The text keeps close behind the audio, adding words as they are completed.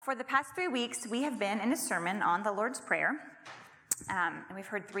For the past 3 weeks, we have been in a sermon on the Lord's Prayer, and we've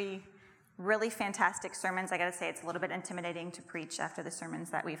heard 3 really fantastic sermons. I got to say, it's a little bit intimidating to preach after the sermons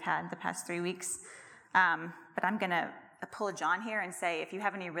that we've had the past 3 weeks, but I'm going to pull a John here and say, if you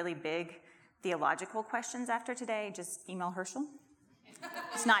have any really big theological questions after today, just email Herschel.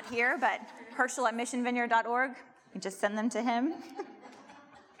 He's not here, but Herschel@missionvineyard.org, and just send them to him.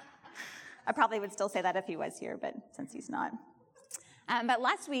 I probably would still say that if he was here, but since he's not. But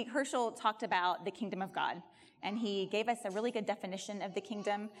last week, Herschel talked about the kingdom of God, and he gave us a really good definition of the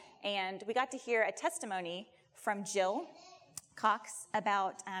kingdom, and we got to hear a testimony from Jill Cox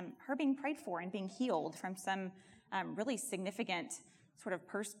about her being prayed for and being healed from some really significant sort of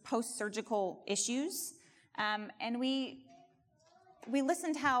post-surgical issues. And we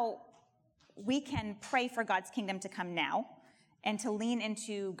listened how we can pray for God's kingdom to come now and to lean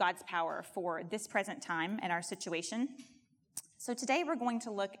into God's power for this present time and our situation. So today we're going to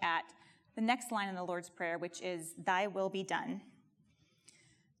look at the next line in the Lord's Prayer, which is, "Thy will be done."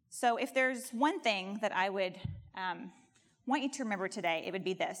 So if there's one thing that I would want you to remember today, it would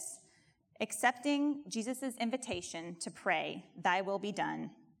be this: accepting Jesus' invitation to pray, "Thy will be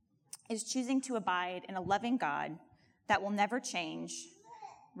done," is choosing to abide in a loving God that will never change,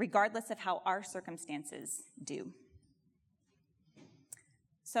 regardless of how our circumstances do.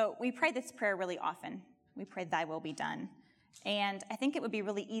 So we pray this prayer really often. We pray, "Thy will be done." And I think it would be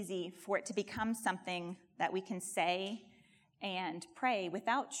really easy for it to become something that we can say and pray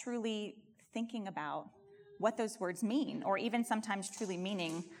without truly thinking about what those words mean, or even sometimes truly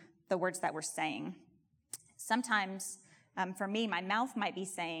meaning the words that we're saying. Sometimes, for me, my mouth might be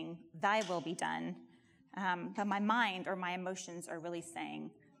saying, "Thy will be done," but my mind or my emotions are really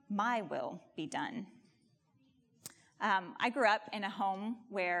saying, "My will be done." I grew up in a home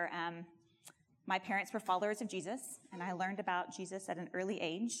where my parents were followers of Jesus, and I learned about Jesus at an early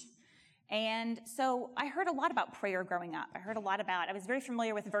age. And so I heard a lot about prayer growing up. I was very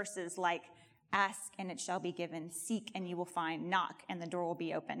familiar with verses like, "Ask and it shall be given, seek and you will find, knock and the door will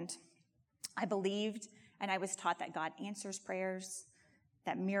be opened." I believed and I was taught that God answers prayers,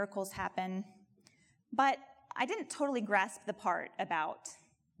 that miracles happen. But I didn't totally grasp the part about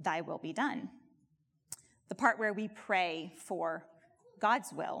 "Thy will be done," the part where we pray for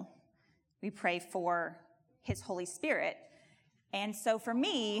God's will. We pray for His Holy Spirit. And so for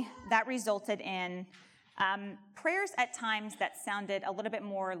me, that resulted in prayers at times that sounded a little bit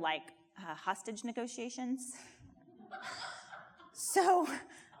more like hostage negotiations. So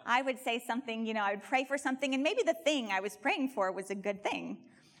I would say something, I would pray for something, and maybe the thing I was praying for was a good thing.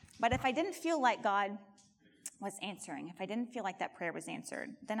 But if I didn't feel like God was answering, if I didn't feel like that prayer was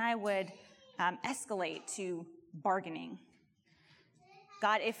answered, then I would escalate to bargaining.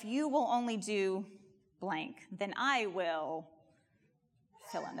 "God, if you will only do blank, then I will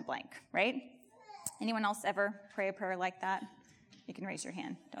fill in the blank," right? Anyone else ever pray a prayer like that? You can raise your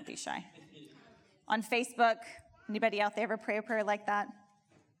hand. Don't be shy. On Facebook, anybody out there ever pray a prayer like that?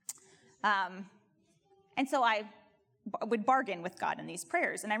 And so I would bargain with God in these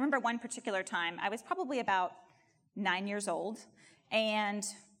prayers. And I remember one particular time, I was probably about 9 years old and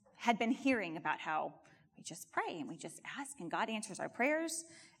had been hearing about how we just pray and we just ask and God answers our prayers.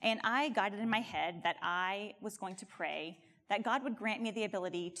 And I got it in my head that I was going to pray that God would grant me the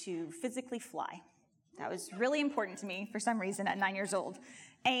ability to physically fly. That was really important to me for some reason at 9 years old.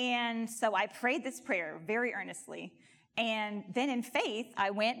 And so I prayed this prayer very earnestly. And then in faith, I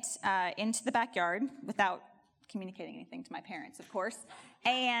went into the backyard without communicating anything to my parents, of course,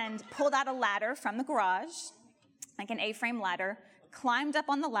 and pulled out a ladder from the garage, like an A-frame ladder, climbed up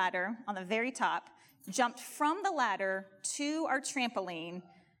on the ladder on the very top, jumped from the ladder to our trampoline,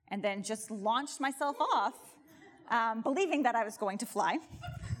 and then just launched myself off, believing that I was going to fly.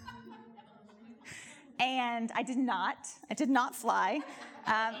 And I did not fly.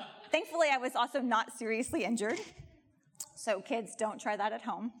 Thankfully, I was also not seriously injured. So kids, don't try that at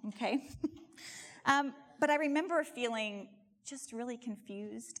home, okay? But I remember feeling just really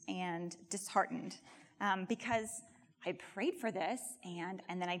confused and disheartened because I prayed for this and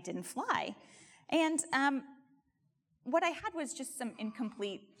then I didn't fly. And what I had was just some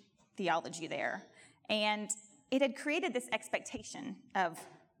incomplete theology there. And it had created this expectation of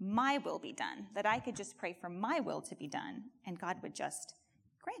my will be done, that I could just pray for my will to be done, and God would just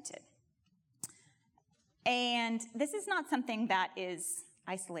grant it. And this is not something that is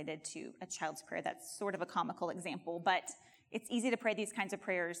isolated to a child's prayer. That's sort of a comical example, but it's easy to pray these kinds of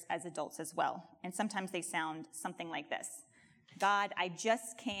prayers as adults as well. And sometimes they sound something like this: "God, I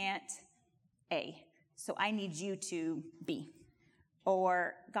just can't A, so I need you to B."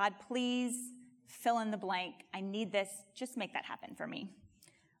 Or, "God, please fill in the blank. I need this. Just make that happen for me."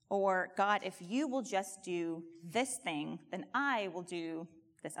 Or, God, if you will just do this thing, then I will do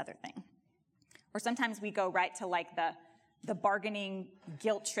this other thing. Or sometimes we go right to like the bargaining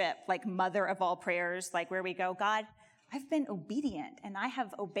guilt trip, like mother of all prayers, like where we go, God, I've been obedient and I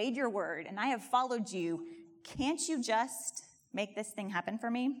have obeyed your word and I have followed you. Can't you just make this thing happen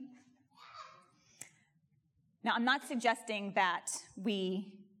for me? Now, I'm not suggesting that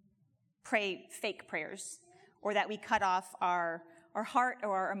we pray fake prayers or that we cut off our heart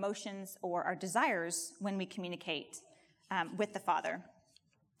or our emotions or our desires when we communicate with the Father.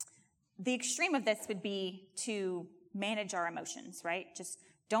 The extreme of this would be to manage our emotions, right? Just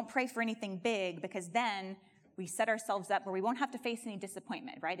don't pray for anything big because then we set ourselves up where we won't have to face any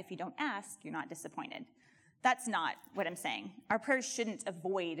disappointment, right? If you don't ask, you're not disappointed. That's not what I'm saying. Our prayers shouldn't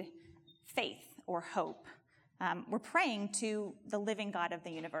avoid faith or hope. We're praying to the living God of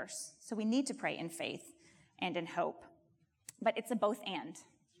the universe. So we need to pray in faith and in hope. But it's a both and.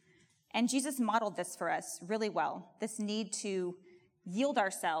 And Jesus modeled this for us really well, this need to yield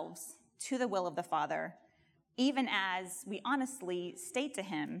ourselves to the will of the Father, even as we honestly state to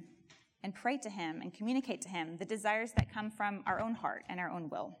him and pray to him and communicate to him the desires that come from our own heart and our own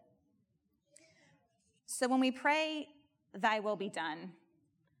will. So when we pray, thy will be done,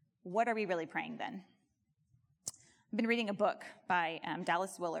 what are we really praying then? I've been reading a book by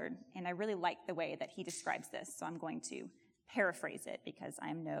Dallas Willard, and I really like the way that he describes this, so I'm going to paraphrase it because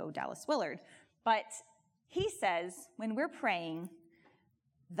I'm no Dallas Willard. But he says, when we're praying,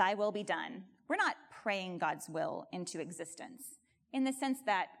 thy will be done, we're not praying God's will into existence in the sense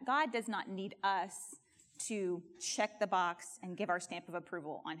that God does not need us to check the box and give our stamp of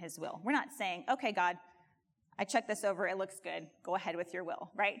approval on his will. We're not saying, okay, God, I checked this over, it looks good, go ahead with your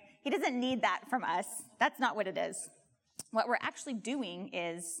will, right? He doesn't need that from us. That's not what it is. What we're actually doing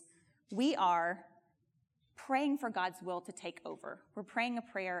is we are praying for God's will to take over. We're praying a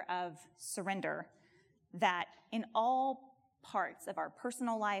prayer of surrender that in all parts of our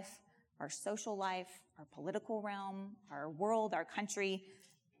personal life, our social life, our political realm, our world, our country,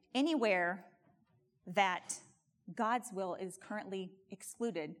 anywhere that God's will is currently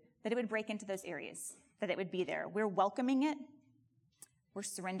excluded, that it would break into those areas, that it would be there. We're welcoming it. We're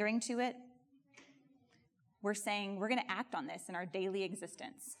surrendering to it. We're saying we're going to act on this in our daily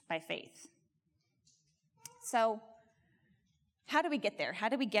existence by faith. So how do we get there? How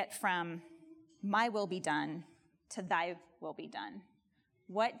do we get from my will be done to thy will be done?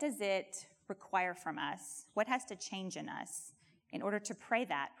 What does it require from us? What has to change in us in order to pray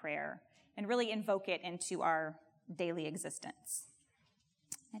that prayer and really invoke it into our daily existence?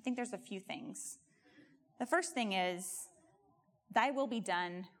 I think there's a few things. The first thing is, thy will be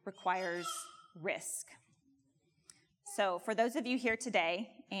done requires risk. So for those of you here today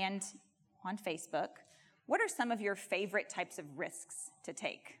and on Facebook, what are some of your favorite types of risks to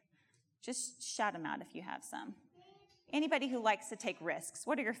take? Just shout them out if you have some. Anybody who likes to take risks,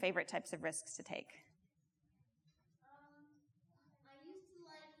 what are your favorite types of risks to take? I used to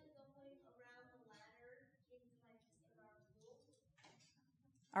like going around the ladder in our pool.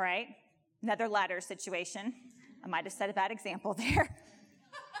 All right, another ladder situation. I might have set a bad example there.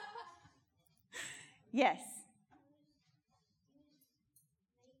 Yes.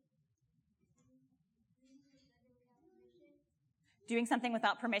 Doing something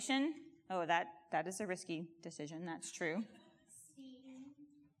without permission? Oh, that is a risky decision. That's true.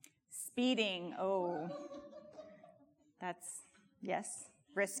 Speeding. Oh, that's, yes,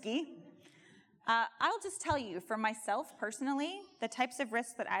 risky. I'll just tell you, for myself personally, the types of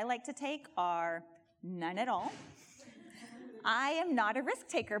risks that I like to take are none at all. I am not a risk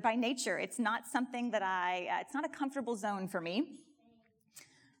taker by nature. It's not something that it's not a comfortable zone for me.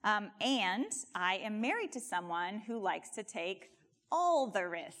 And I am married to someone who likes to take all the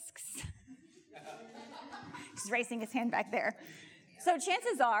risks. He's raising his hand back there. So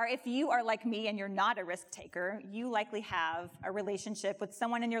chances are, if you are like me and you're not a risk taker, you likely have a relationship with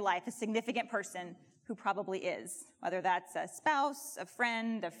someone in your life, a significant person who probably is, whether that's a spouse, a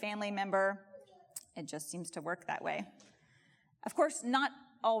friend, a family member. It just seems to work that way. Of course, not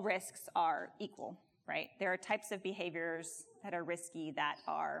all risks are equal, right? There are types of behaviors that are risky that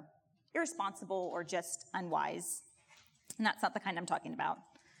are irresponsible or just unwise. And that's not the kind I'm talking about.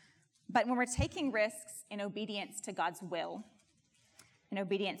 But when we're taking risks in obedience to God's will, in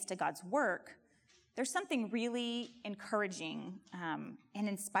obedience to God's work, there's something really encouraging and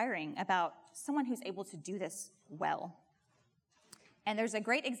inspiring about someone who's able to do this well. And there's a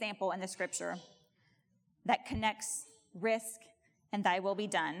great example in the scripture that connects risk and thy will be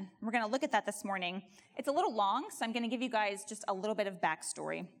done. We're going to look at that this morning. It's a little long, so I'm going to give you guys just a little bit of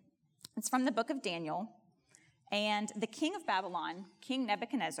backstory. It's from the book of Daniel. And the king of Babylon, King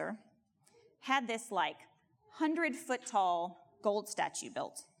Nebuchadnezzar, had this 100-foot tall gold statue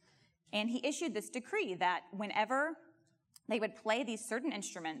built. And he issued this decree that whenever they would play these certain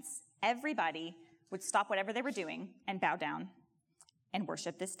instruments, everybody would stop whatever they were doing and bow down and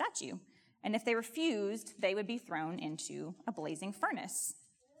worship this statue. And if they refused, they would be thrown into a blazing furnace.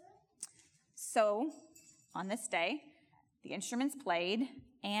 So, on this day, the instruments played,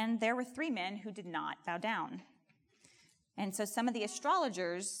 and there were 3 men who did not bow down. And so some of the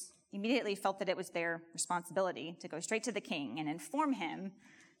astrologers immediately felt that it was their responsibility to go straight to the king and inform him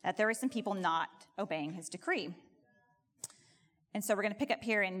that there were some people not obeying his decree. And so we're going to pick up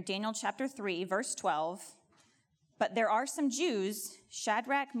here in Daniel chapter 3, verse 12. But there are some Jews,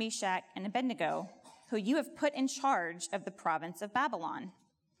 Shadrach, Meshach, and Abednego, who you have put in charge of the province of Babylon.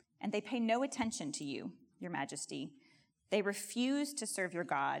 And they pay no attention to you, your majesty. They refuse to serve your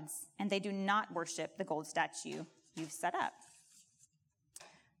gods, and they do not worship the gold statue you've set up.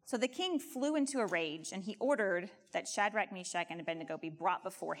 So the king flew into a rage, and he ordered that Shadrach, Meshach, and Abednego be brought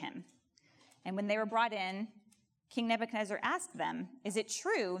before him. And when they were brought in, King Nebuchadnezzar asked them, "Is it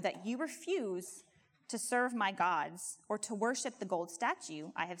true that you refuse to serve my gods or to worship the gold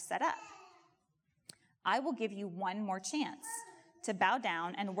statue I have set up? I will give you one more chance to bow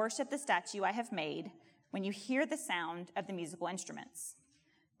down and worship the statue I have made when you hear the sound of the musical instruments.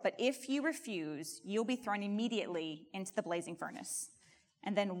 But if you refuse, you'll be thrown immediately into the blazing furnace.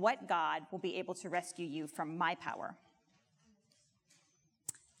 And then what God will be able to rescue you from my power?"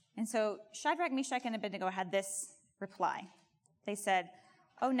 And so Shadrach, Meshach, and Abednego had this reply. They said,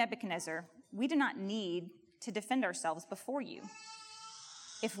 "O Nebuchadnezzar, we do not need to defend ourselves before you.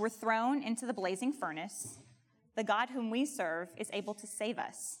 If we're thrown into the blazing furnace, the God whom we serve is able to save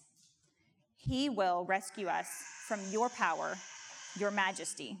us. He will rescue us from your power, your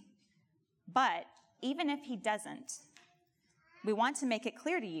majesty. But even if he doesn't, we want to make it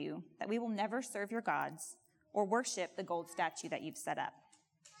clear to you that we will never serve your gods or worship the gold statue that you've set up."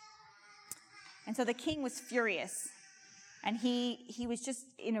 And so the king was furious, and he was just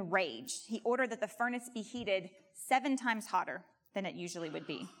in a rage. He ordered that the furnace be heated 7 times hotter than it usually would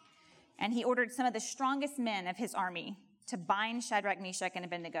be. And he ordered some of the strongest men of his army to bind Shadrach, Meshach, and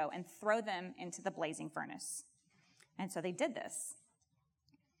Abednego and throw them into the blazing furnace. And so they did this.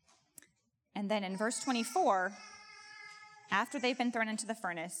 And then in verse 24, after they've been thrown into the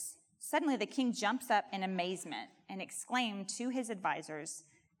furnace, suddenly the king jumps up in amazement and exclaimed to his advisors,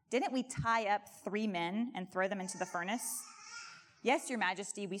 "Didn't we tie up 3 men and throw them into the furnace?" "Yes, your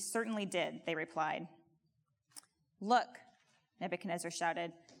majesty, we certainly did," they replied. "Look," Nebuchadnezzar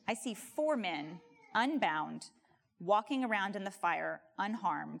shouted, "I see 4 men, unbound, walking around in the fire,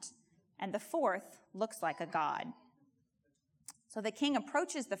 unharmed, and the 4th looks like a god." So the king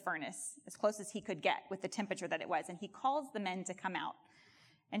approaches the furnace as close as he could get with the temperature that it was, and he calls the men to come out.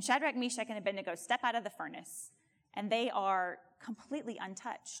 And Shadrach, Meshach, and Abednego step out of the furnace, and they are completely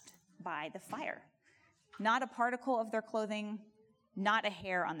untouched by the fire. Not a particle of their clothing, not a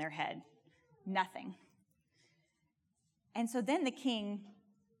hair on their head, nothing. And so then the king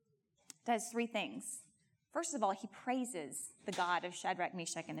does 3 things. First of all, he praises the God of Shadrach,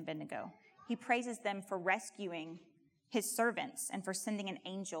 Meshach, and Abednego. He praises them for rescuing his servants and for sending an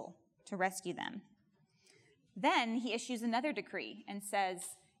angel to rescue them. Then he issues another decree and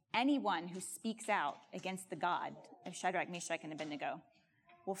says, anyone who speaks out against the God of Shadrach, Meshach, and Abednego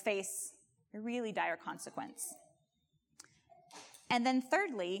will face a really dire consequence. And then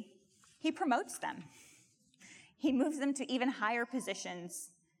thirdly, he promotes them. He moves them to even higher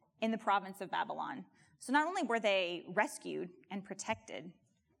positions in the province of Babylon. So not only were they rescued and protected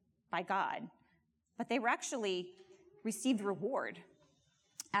by God, but they were actually received reward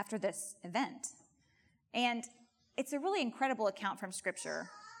after this event. And it's a really incredible account from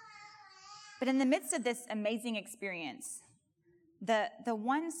Scripture. But in the midst of this amazing experience, the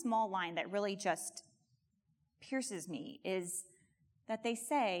one small line that really just pierces me is that they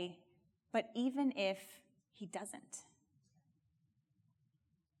say, "But even if he doesn't."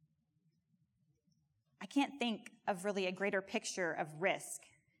 I can't think of really a greater picture of risk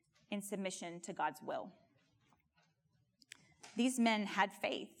in submission to God's will. These men had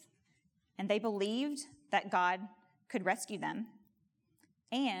faith, and they believed that God could rescue them,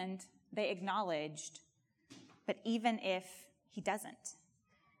 and they acknowledged, but even if he doesn't,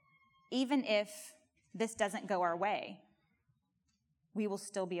 even if this doesn't go our way, we will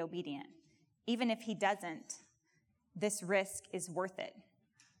still be obedient. Even if he doesn't, this risk is worth it.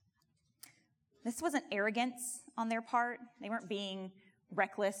 This wasn't arrogance on their part. They weren't being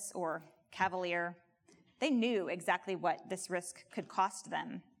reckless or cavalier. They knew exactly what this risk could cost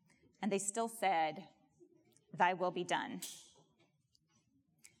them, and they still said, thy will be done.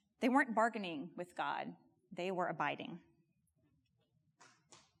 They weren't bargaining with God. They were abiding.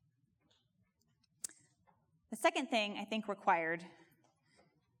 The second thing I think required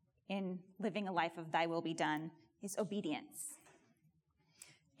in living a life of thy will be done is obedience.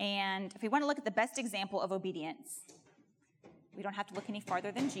 And if we want to look at the best example of obedience, we don't have to look any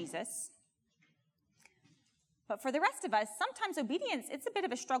farther than Jesus. But for the rest of us, sometimes obedience, it's a bit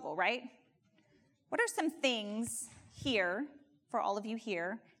of a struggle, right? What are some things here, for all of you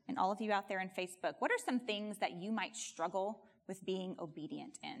here and all of you out there in Facebook, what are some things that you might struggle with being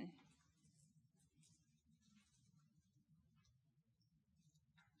obedient in?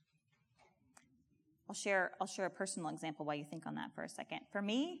 I'll share a personal example while you think on that for a second. For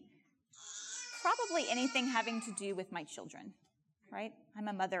me, probably anything having to do with my children, right? I'm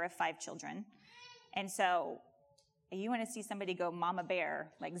a mother of 5 children. And so you want to see somebody go mama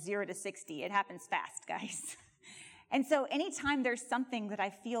bear, like 0 to 60, it happens fast, guys. And so anytime there's something that I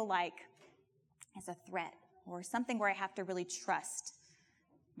feel like is a threat or something where I have to really trust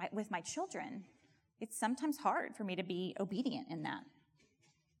with my children, it's sometimes hard for me to be obedient in that.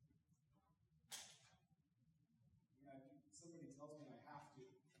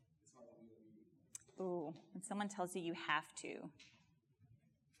 Ooh, when someone tells you you have to.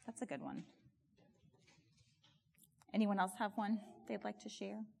 That's a good one. Anyone else have one they'd like to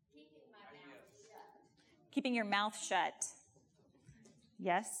share? Keeping your mouth shut.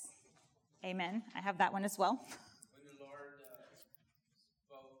 Yes. Amen. I have that one as well. When the Lord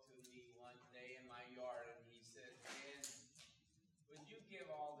spoke to me one day in my yard, and he said, "Dan, would you give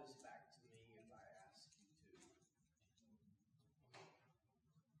all this back to me if I ask you to?"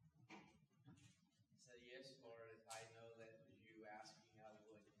 I said, "Yes, Lord, if I know that was you asking, I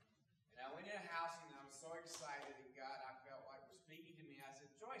would." And I went in the house, and I was so excited, and God, I felt like was speaking to me. I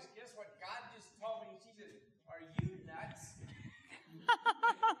said, "Joyce, guess what God just told me?" She said, "Are you nuts?"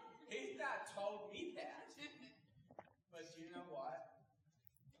 He's not told me that. But you know what?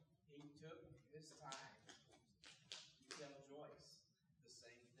 He took his time to tell Joyce the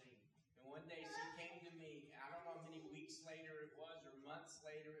same thing. And one day she came to me, I don't know how many weeks later it was or months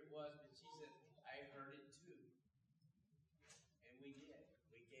later it was, but she said, "I heard it too." And we did.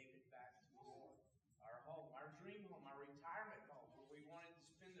 We gave it back to the Lord. Our home, our dream home, our retirement home, where we wanted to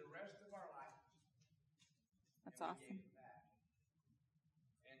spend the rest of our life. That's awesome.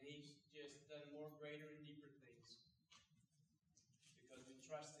 And he's just done more greater and deeper things because we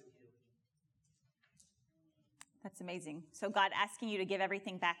trusted him. That's amazing. So God asking you to give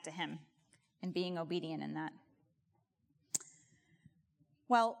everything back to him and being obedient in that.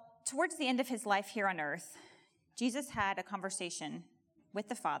 Well, towards the end of his life here on earth, Jesus had a conversation with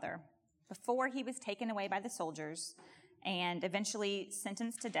the Father before he was taken away by the soldiers and eventually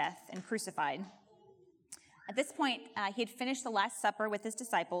sentenced to death and crucified. At this point, he had finished the Last Supper with his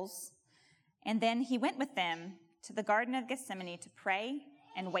disciples, and then he went with them to the Garden of Gethsemane to pray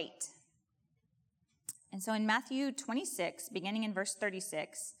and wait. And so in Matthew 26, beginning in verse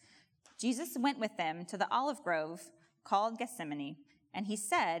 36, Jesus went with them to the olive grove called Gethsemane, and he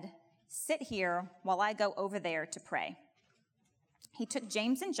said, "Sit here while I go over there to pray." He took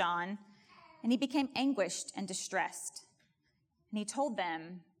James and John, and he became anguished and distressed. And he told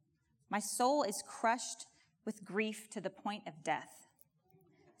them, "My soul is crushed with grief to the point of death.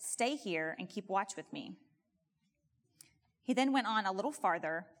 Stay here and keep watch with me." He then went on a little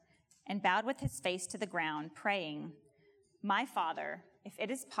farther and bowed with his face to the ground, praying, "My Father, if it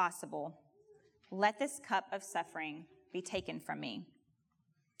is possible, let this cup of suffering be taken from me.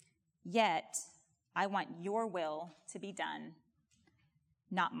 Yet I want your will to be done,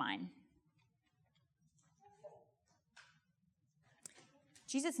 not mine."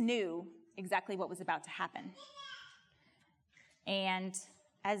 Jesus knew exactly what was about to happen. And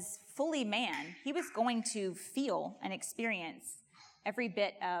as fully man, he was going to feel and experience every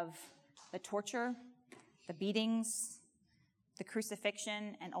bit of the torture, the beatings, the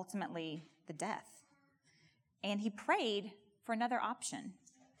crucifixion, and ultimately the death. And he prayed for another option.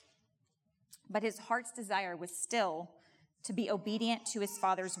 But his heart's desire was still to be obedient to his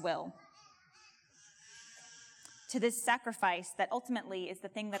Father's will, to this sacrifice that ultimately is the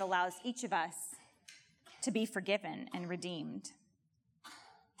thing that allows each of us to be forgiven and redeemed.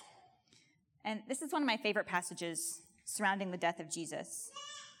 And this is one of my favorite passages surrounding the death of Jesus.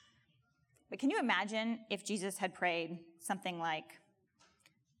 But can you imagine if Jesus had prayed something like,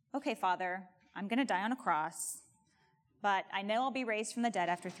 "Okay, Father, I'm going to die on a cross, but I know I'll be raised from the dead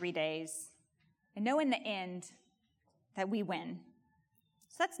after 3 days. I know in the end that we win.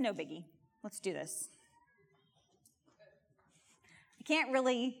 So that's no biggie. Let's do this." I can't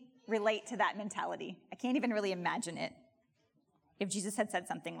really relate to that mentality. I can't even really imagine it if Jesus had said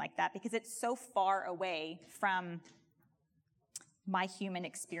something like that, because it's so far away from my human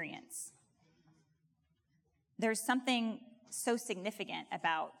experience. There's something so significant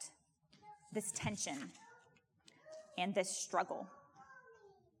about this tension and this struggle.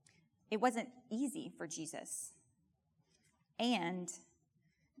 It wasn't easy for Jesus. And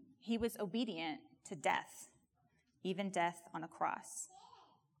he was obedient to death, even death on a cross.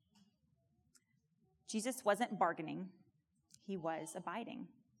 Jesus wasn't bargaining. He was abiding.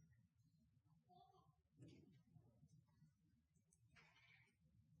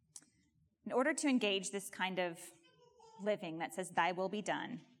 In order to engage this kind of living that says, thy will be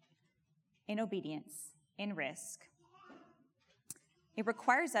done, in obedience, in risk, it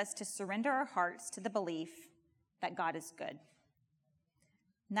requires us to surrender our hearts to the belief that God is good.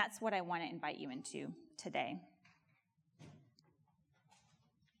 And that's what I want to invite you into today.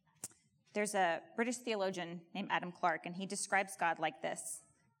 There's a British theologian named Adam Clarke, and he describes God like this.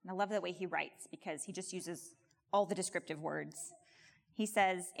 And I love the way he writes because he just uses all the descriptive words. He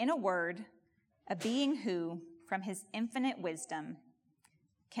says, in a word, a being who, from his infinite wisdom,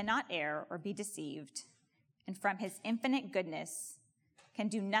 cannot err or be deceived, and from his infinite goodness, can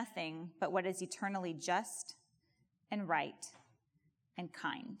do nothing but what is eternally just and right and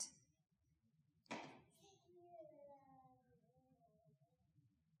kind. I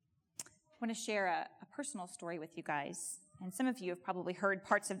want to share a personal story with you guys, and some of you have probably heard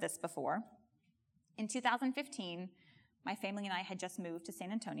parts of this before. In 2015, my family and I had just moved to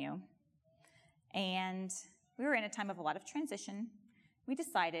San Antonio, and we were in a time of a lot of transition. We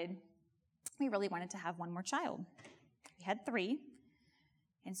decided we really wanted to have one more child. We had 3,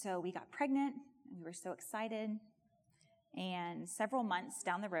 and so we got pregnant, and we were so excited. And several months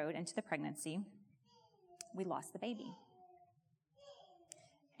down the road into the pregnancy, we lost the baby.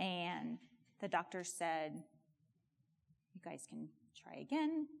 And the doctor said, you guys can try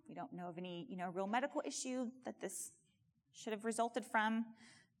again. We don't know of any, real medical issue that this should have resulted from.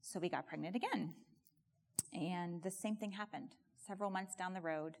 So we got pregnant again. And the same thing happened. Several months down the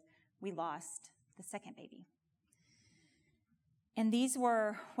road, we lost the second baby. And these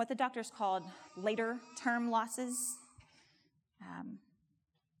were what the doctors called later term losses.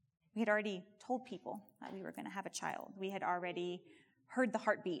 We had already told people that we were going to have a child. We had already heard the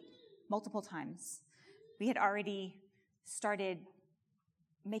heartbeat multiple times. We had already started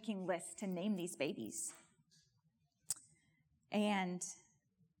making lists to name these babies. And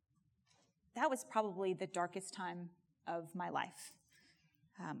that was probably the darkest time of my life,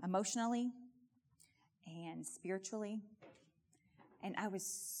 emotionally and spiritually. And I was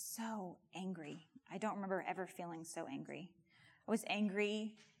so angry. I don't remember ever feeling so angry. I was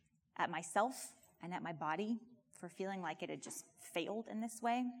angry at myself and at my body for feeling like it had just failed in this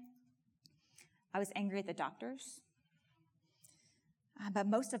way. I was angry at the doctors. But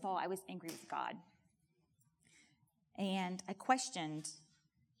most of all, I was angry with God. And I questioned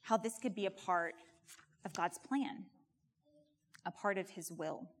how this could be a part of God's plan, a part of his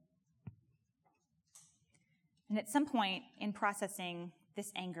will. And at some point in processing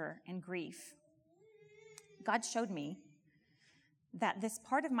this anger and grief, God showed me that this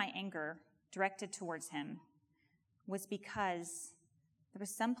part of my anger directed towards him was because there was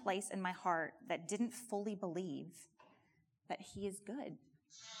some place in my heart that didn't fully believe that he is good,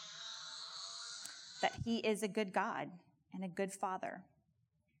 that he is a good God and a good father.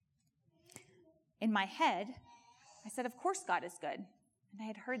 In my head, I said, of course God is good. And I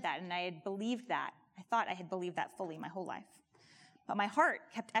had heard that, and I had believed that. I thought I had believed that fully my whole life. But my heart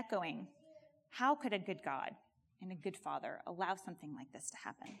kept echoing, how could a good God and a good father allow something like this to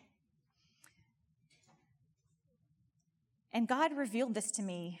happen? And God revealed this to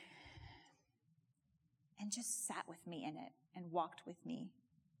me and just sat with me in it and walked with me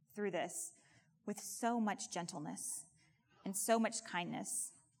through this with so much gentleness and so much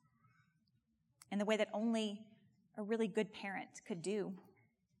kindness in the way that only a really good parent could do.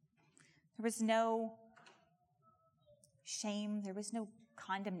 There was no shame. There was no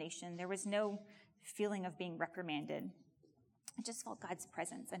condemnation. There was no feeling of being reprimanded. I just felt God's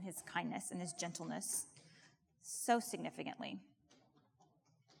presence and his kindness and his gentleness so significantly.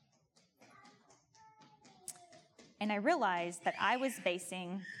 And I realized that I was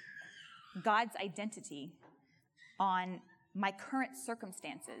basing God's identity on my current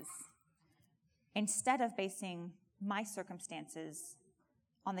circumstances instead of basing my circumstances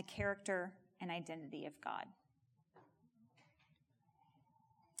on the character and identity of God.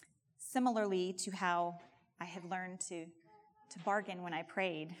 Similarly to how I had learned to bargain when I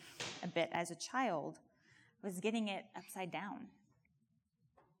prayed a bit as a child, I was getting it upside down.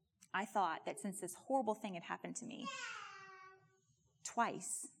 I thought that since this horrible thing had happened to me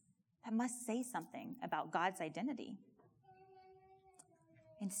twice, that must say something about God's identity.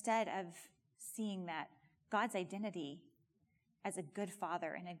 Instead of seeing that God's identity as a good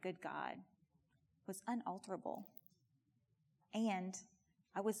Father and a good God was unalterable. And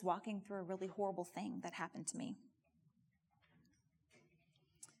I was walking through a really horrible thing that happened to me.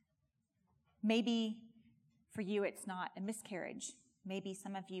 Maybe for you it's not a miscarriage. Maybe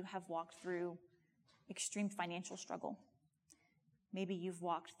some of you have walked through extreme financial struggle. Maybe you've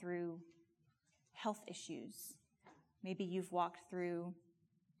walked through health issues. Maybe you've walked through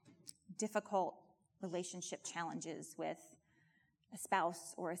difficult relationship challenges with a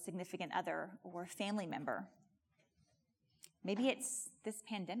spouse or a significant other or a family member. Maybe it's this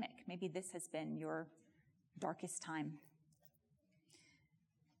pandemic. Maybe this has been your darkest time.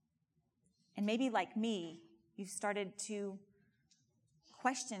 And maybe like me, you've started to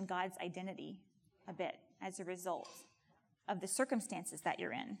question God's identity a bit as a result of the circumstances that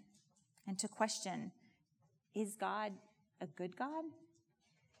you're in, and to question, is God a good God?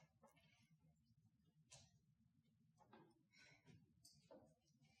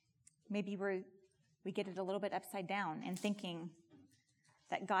 Maybe we get it a little bit upside down and thinking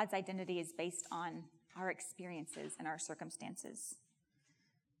that God's identity is based on our experiences and our circumstances,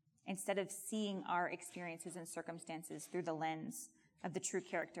 instead of seeing our experiences and circumstances through the lens of the true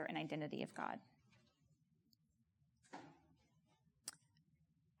character and identity of God.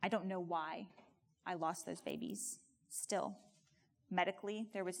 I don't know why I lost those babies. Still, medically,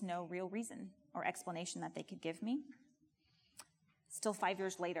 there was no real reason or explanation that they could give me. Still, 5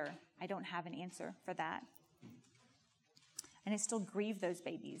 years later, I don't have an answer for that. And I still grieve those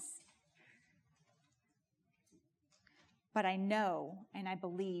babies. But I know and I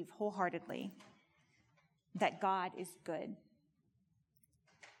believe wholeheartedly that God is good.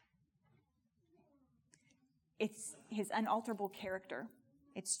 It's his unalterable character.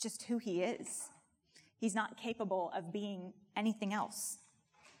 It's just who he is. He's not capable of being anything else.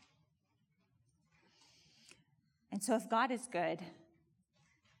 And so if God is good,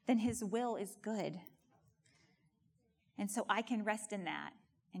 then his will is good. And so I can rest in that,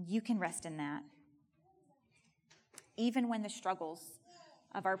 and you can rest in that. Even when the struggles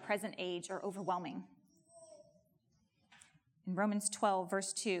of our present age are overwhelming. In Romans 12,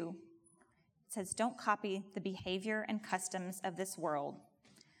 verse 2, it says, "Don't copy the behavior and customs of this world,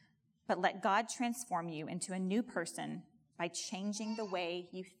 but let God transform you into a new person by changing the way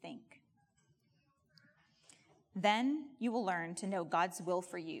you think. Then you will learn to know God's will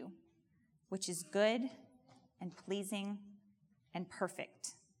for you, which is good and pleasing and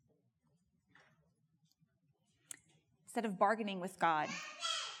perfect." Instead of bargaining with God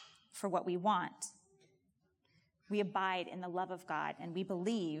for what we want, we abide in the love of God, and we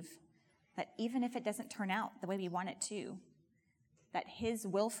believe that even if it doesn't turn out the way we want it to, that his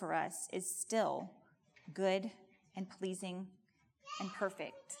will for us is still good and pleasing and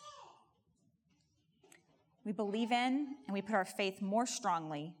perfect. We believe in and we put our faith more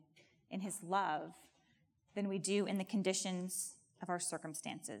strongly in his love than we do in the conditions of our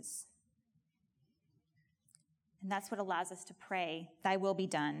circumstances. And that's what allows us to pray, "Thy will be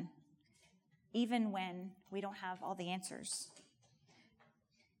done," even when we don't have all the answers,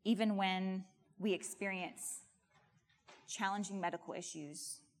 even when we experience challenging medical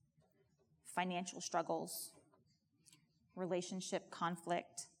issues, financial struggles, relationship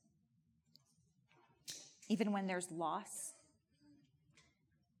conflict, even when there's loss,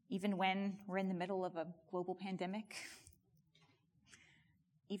 even when we're in the middle of a global pandemic,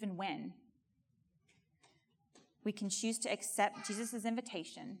 even when we can choose to accept Jesus'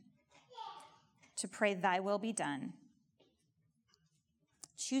 invitation to pray, "Thy will be done,"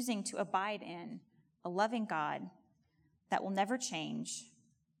 choosing to abide in a loving God that will never change,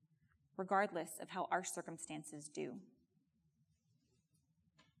 regardless of how our circumstances do.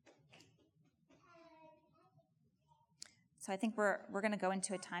 So I think we're going to go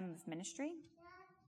into a time of ministry.